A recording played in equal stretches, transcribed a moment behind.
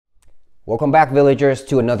Welcome back, villagers,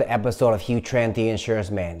 to another episode of Hugh Trent, the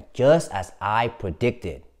Insurance Man. Just as I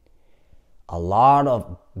predicted, a lot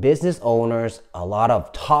of business owners, a lot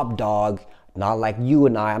of top dog, not like you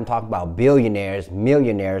and I'm talking about billionaires,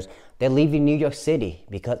 millionaires, they're leaving New York City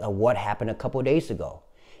because of what happened a couple days ago.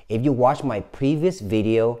 If you watch my previous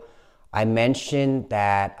video, I mentioned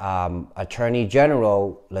that Attorney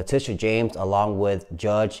General Letitia James, along with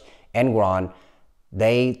Judge Engoron,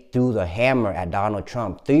 they threw the hammer at Donald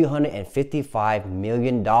Trump, $355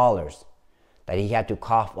 million that he had to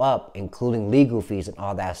cough up, including legal fees and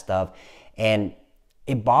all that stuff. And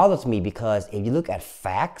it bothers me because if you look at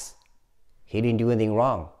facts, he didn't do anything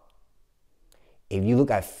wrong. If you look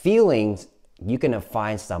at feelings, you can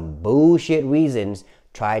find some bullshit reasons,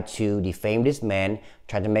 try to defame this man,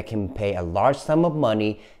 try to make him pay a large sum of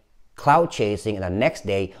money, clout chasing, and the next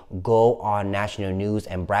day go on national news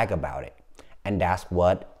and brag about it. And that's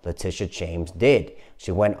what Letitia James did.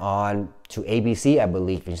 She went on to ABC, I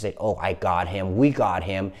believe, and she said, oh, I got him, we got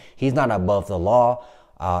him, he's not above the law.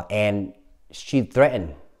 And she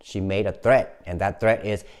threatened, she made a threat. And that threat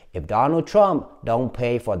is, if Donald Trump don't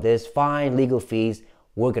pay for this fine legal fees,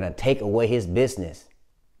 we're gonna take away his business.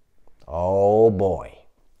 Oh boy.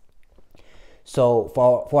 So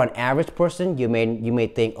for an average person, you may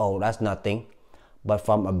think, oh, that's nothing. But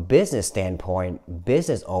from a business standpoint,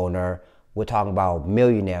 business owner, we're talking about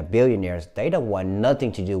millionaire, billionaires, they don't want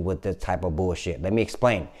nothing to do with this type of bullshit. Let me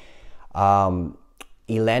explain.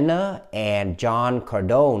 Elena and John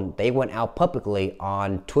Cardone, they went out publicly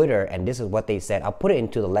on Twitter, and this is what they said. I'll put it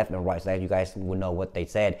into the left and right so that you guys will know what they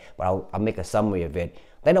said, but I'll make a summary of it.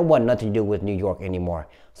 They don't want nothing to do with New York anymore.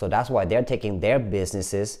 So that's why they're taking their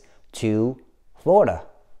businesses to Florida.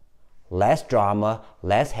 Less drama,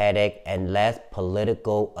 less headache, and less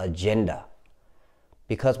political agenda.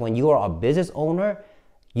 Because when you are a business owner,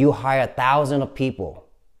 you hire thousands of people.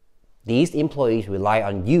 These employees rely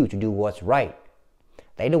on you to do what's right.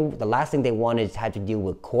 The last thing they want is to have to deal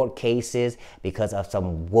with court cases because of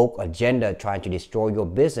some woke agenda trying to destroy your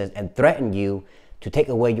business and threaten you to take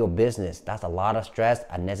away your business. That's a lot of stress,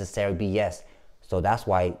 unnecessary BS. So that's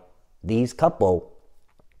why these couple,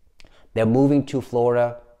 they're moving to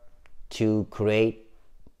Florida to create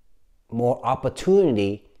more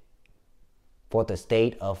opportunity for the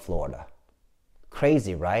state of Florida.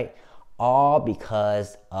 Crazy, right? All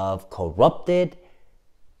because of corrupted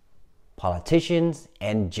politicians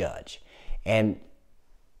and judge. And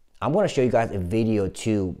I'm going to show you guys a video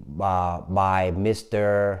too by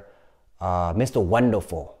Mr.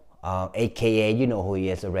 Wonderful, aka, you know who he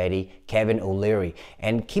is already, Kevin O'Leary.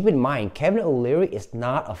 And keep in mind, Kevin O'Leary is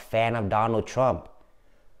not a fan of Donald Trump.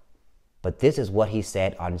 But this is what he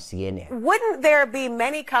said on CNN. Wouldn't there be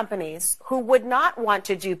many companies who would not want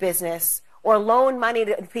to do business or loan money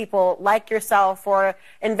to people like yourself or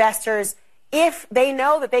investors if they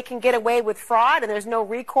know that they can get away with fraud and there's no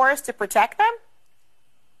recourse to protect them?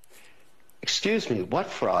 Excuse me, what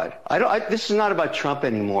fraud? This is not about Trump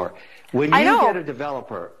anymore. When you get a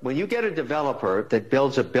developer that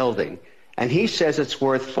builds a building, and he says it's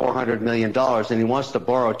worth $400 million, and he wants to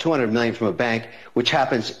borrow $200 million from a bank, which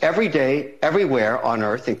happens every day, everywhere on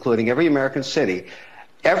earth, including every American city.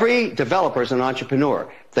 Every developer is an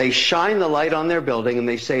entrepreneur. They shine the light on their building and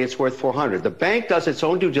they say it's worth 400. The bank does its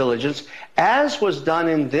own due diligence, as was done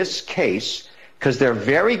in this case, because they're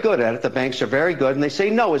very good at it. The banks are very good, and they say,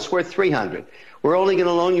 no, it's worth 300. We're only going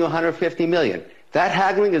to loan you 150 million. That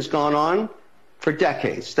haggling has gone on for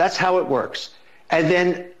decades. That's how it works. And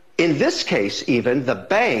then in this case, even, the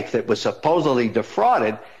bank that was supposedly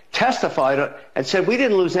defrauded testified and said, we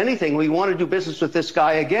didn't lose anything. We want to do business with this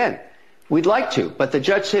guy again. We'd like to. But the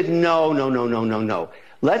judge said, no, no, no, no, no, no.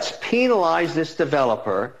 Let's penalize this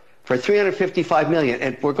developer for $355 million.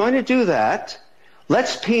 And if we're going to do that,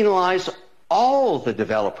 let's penalize all the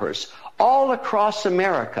developers all across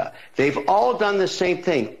America. They've all done the same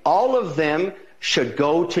thing. All of them should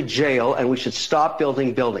go to jail, and we should stop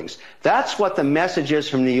building buildings. That's what the message is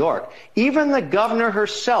from New York. Even the governor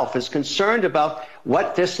herself is concerned about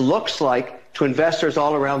what this looks like to investors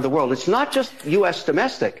all around the world. It's not just U.S.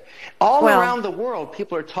 domestic. All around the world,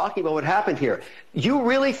 people are talking about what happened here. You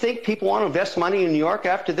really think people want to invest money in New York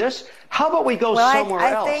after this? How about we go somewhere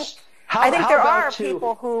else? I think there are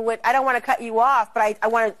people who would, I don't want to cut you off, but I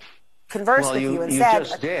want to converse with you instead. You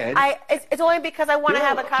just did. It's only because I want to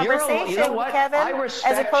have a conversation, you know what? Kevin,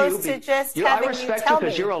 as opposed to just having you tell me. I respect you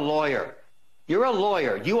because you're a lawyer. You're a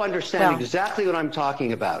lawyer. You understand exactly what I'm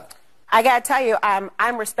talking about. I got to tell you,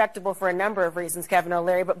 I'm respectable for a number of reasons, Kevin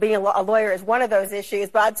O'Leary, but being a lawyer is one of those issues.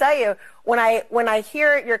 But I'll tell you, when I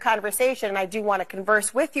hear your conversation, and I do want to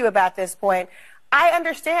converse with you about this point, I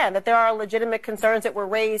understand that there are legitimate concerns that were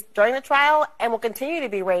raised during the trial and will continue to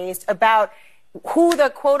be raised about who the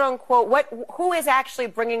quote-unquote, who is actually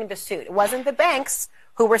bringing the suit. It wasn't the banks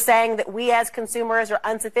who were saying that we as consumers or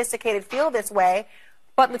unsophisticated feel this way,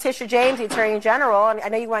 but Letitia James, the Attorney General, and I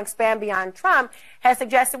know you want to expand beyond Trump, has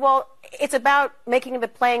suggested, well, it's about making the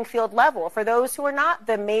playing field level for those who are not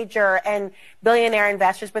the major and billionaire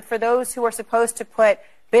investors, but for those who are supposed to put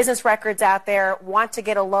business records out there, want to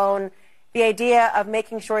get a loan, the idea of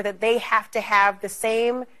making sure that they have to have the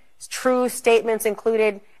same true statements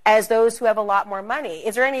included as those who have a lot more money.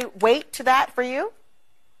 Is there any weight to that for you?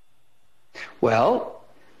 Well,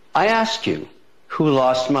 I asked you who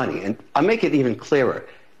lost money, and I'll make it even clearer.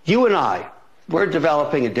 You and I, we're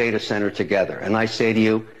developing a data center together, and I say to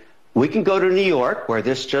you, we can go to New York, where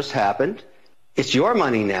this just happened. It's your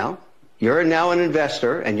money now. You're now an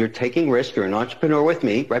investor, and you're taking risk. You're an entrepreneur with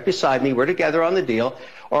me, right beside me. We're together on the deal.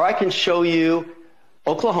 Or I can show you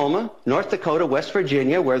Oklahoma, North Dakota, West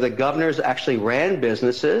Virginia, where the governors actually ran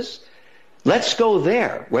businesses. Let's go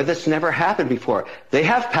there, where this never happened before. They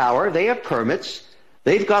have power. They have permits.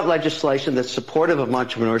 They've got legislation that's supportive of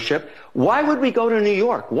entrepreneurship. Why would we go to New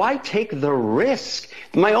York? Why take the risk?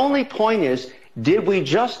 My only point is, did we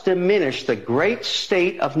just diminish the great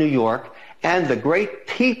state of New York and the great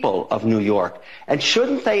people of New York? And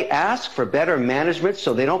shouldn't they ask for better management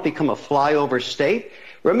so they don't become a flyover state?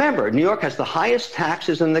 Remember, New York has the highest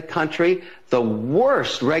taxes in the country, the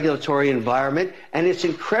worst regulatory environment, and it's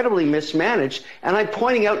incredibly mismanaged. And I'm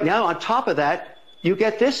pointing out now, on top of that, you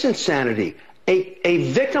get this insanity.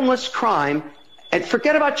 A victimless crime, and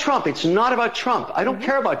forget about Trump. It's not about Trump. I don't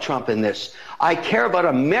care about Trump in this. I care about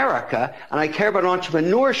America, and I care about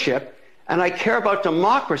entrepreneurship, and I care about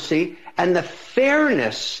democracy and the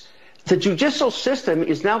fairness. The judicial system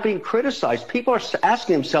is now being criticized. People are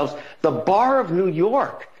asking themselves, the bar of New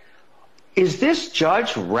York, is this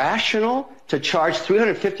judge rational to charge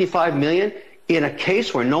 $355 million in a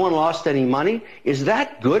case where no one lost any money? Is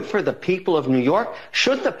that good for the people of New York?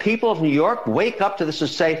 Should the people of New York wake up to this and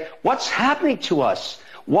say, what's happening to us?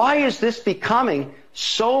 Why is this becoming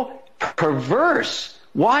so perverse?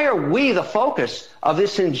 Why are we the focus of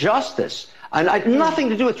this injustice? And I have nothing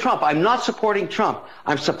to do with Trump. I'm not supporting Trump.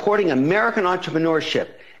 I'm supporting American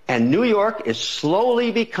entrepreneurship. And New York is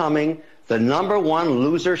slowly becoming the #1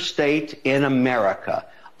 loser state in America.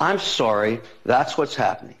 I'm sorry. That's what's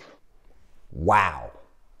happening. Wow.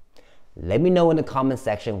 Let me know in the comment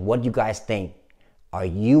section what you guys think. Are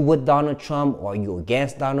you with Donald Trump or are you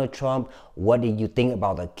against Donald Trump? What do you think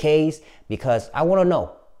about the case? Because I want to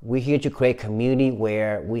know. We're here to create a community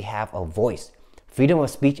where we have a voice. Freedom of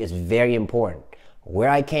speech is very important. Where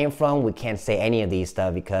I came from, we can't say any of these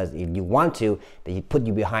stuff because if you want to, they put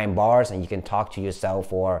you behind bars and you can talk to yourself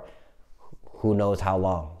for who knows how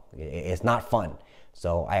long. It's not fun.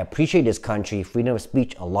 So I appreciate this country, freedom of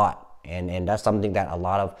speech, a lot. And that's something that a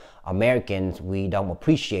lot of Americans, we don't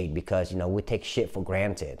appreciate because, you know, we take shit for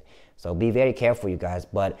granted. So be very careful, you guys.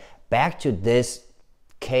 But back to this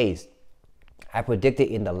case, I predicted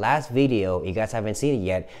in the last video, if you guys haven't seen it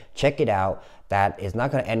yet, check it out, that it's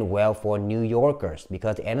not going to end well for New Yorkers.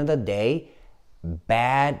 Because at the end of the day,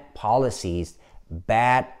 bad policies,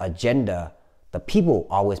 bad agenda, the people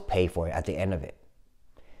always pay for it at the end of it.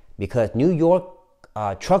 Because New York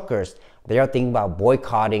truckers, they are thinking about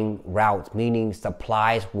boycotting routes, meaning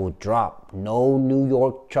supplies will drop. No New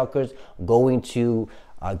York truckers going to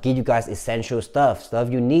give you guys essential stuff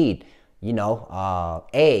you need. You know,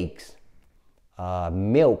 eggs,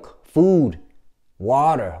 milk, food,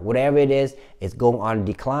 water, whatever it is, it's going on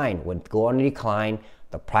decline. When it goes on decline,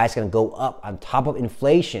 the price is going to go up on top of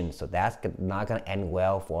inflation. So that's not going to end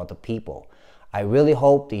well for the people. I really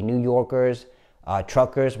hope the New Yorkers,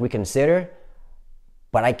 truckers reconsider.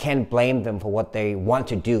 But I can't blame them for what they want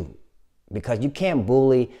to do because you can't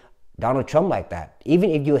bully Donald Trump like that. Even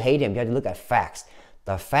if you hate him, you have to look at facts.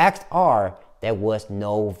 The facts are there was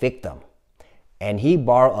no victim. And he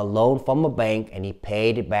borrowed a loan from a bank and he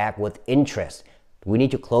paid it back with interest. We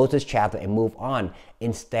need to close this chapter and move on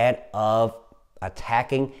instead of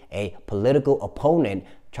attacking a political opponent,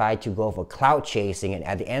 try to go for clout chasing. And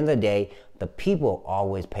at the end of the day, the people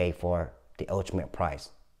always pay for the ultimate price.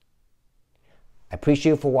 I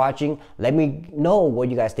appreciate you for watching. Let me know what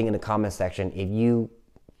you guys think in the comment section. If you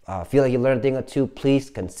feel like you learned a thing or two, please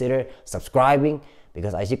consider subscribing.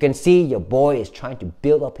 Because as you can see, your boy is trying to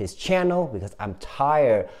build up his channel because I'm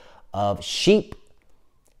tired of sheep.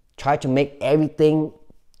 Try to make everything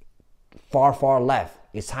far, far left.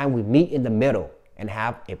 It's time we meet in the middle and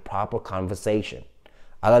have a proper conversation.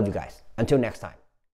 I love you guys. Until next time.